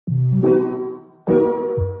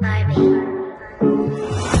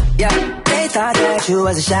you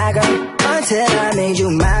as a shy girl until I made you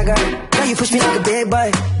my girl. Now you push me like a big boy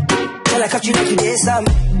till I cuffed you like you did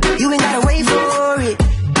something. You ain't gotta wait for it.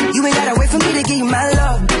 You ain't gotta wait for me to give you my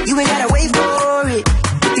love. You ain't gotta wait for it.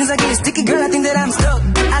 Things are getting sticky, girl, I think that I'm stuck.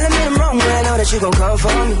 I'll admit I'm wrong, but I know that you gon' come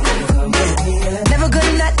for me. Yeah. Never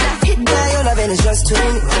gonna not hit that, your loving is just to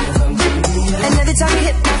me. And every time you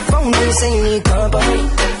hit my phone, you say you need company.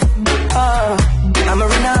 Oh, I'ma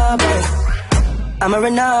run up on you. I'ma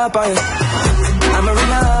run up on you. I'ma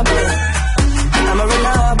run up on you. I'ma run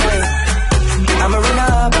up on you. I'ma run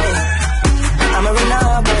up on you. I'ma run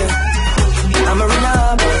up on you. I'ma run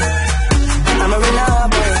up on you. I'ma run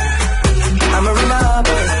up on you. I'ma run up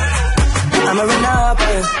on you. I'ma run up on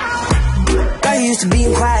you. Girl, you used to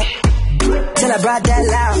being quiet till I brought that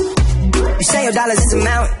loud. You say your dollars is a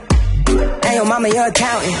mountain, and your mama your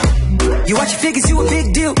accountant. You watch your figures, you a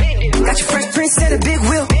big deal. Got your fresh prince and a big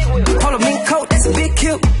wheel. Polo mink coat, that's a big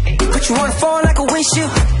kill. Put you on the phone like a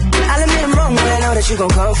windshield. I'll admit I'm wrong, but I know that you gon'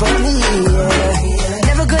 come for me. Yeah.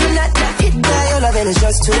 Never gonna not hit that, your loving is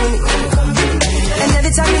just to me. And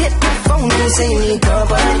every time you hit my phone, you say you need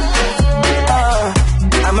company.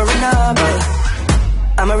 I'ma run up on you.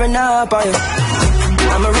 I'ma run up on you.